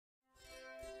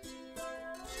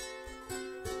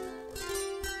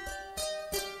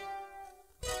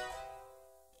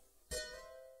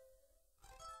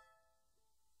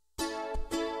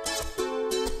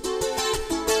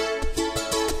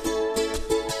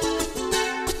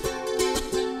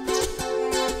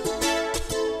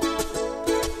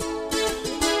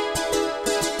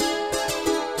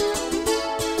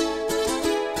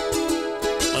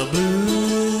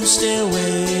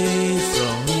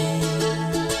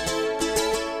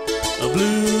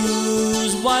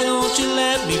blues, why don't you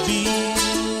let me be?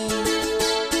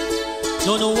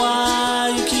 Don't know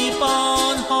why you keep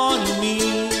on haunting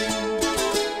me.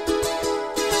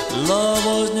 Love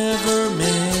was never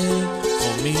meant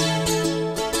for me.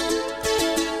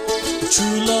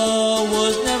 True love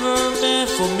was never meant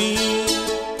for me.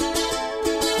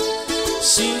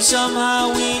 Seems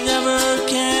somehow we never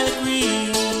can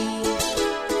agree.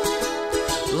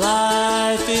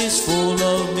 Life is full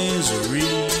of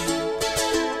misery.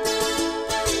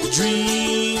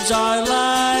 Dreams are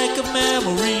like a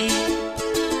memory,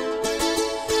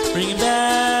 bringing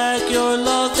back your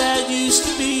love that used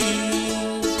to be.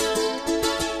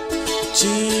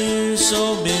 Tears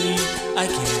so many I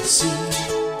can't see.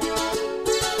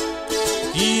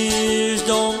 Years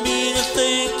don't mean a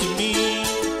thing to me.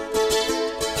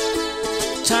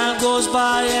 Time goes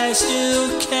by, I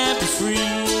still can't be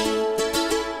free.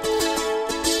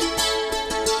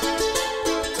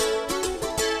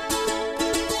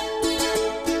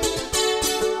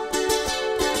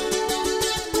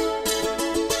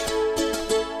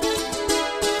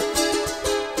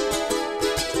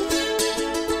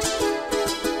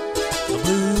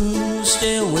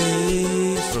 Stay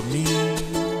away from me.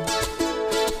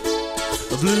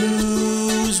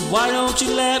 Blues, why don't you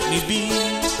let me be?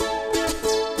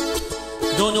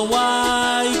 Don't know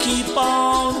why you keep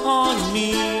on haunting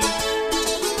me.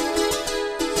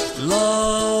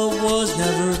 Love was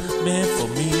never meant for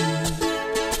me.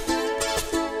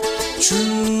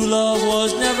 True love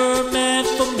was never meant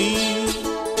for me.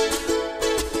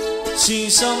 See,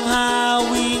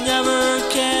 somehow we never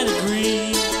can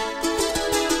agree.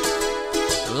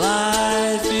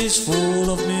 Life is full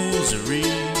of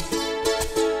misery.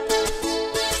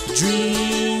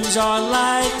 Dreams are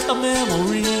like a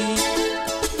memory,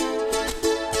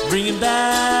 bringing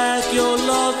back your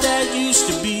love that used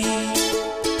to be.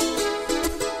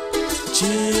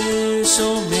 Tears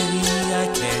so many I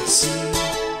can't see.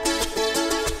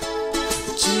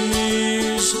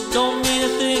 Tears don't mean a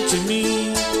thing to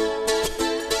me.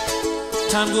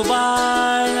 Time go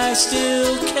by and I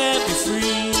still can't be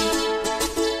free.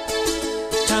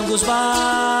 Time goes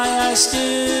by, I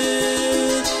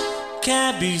still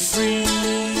can't be free.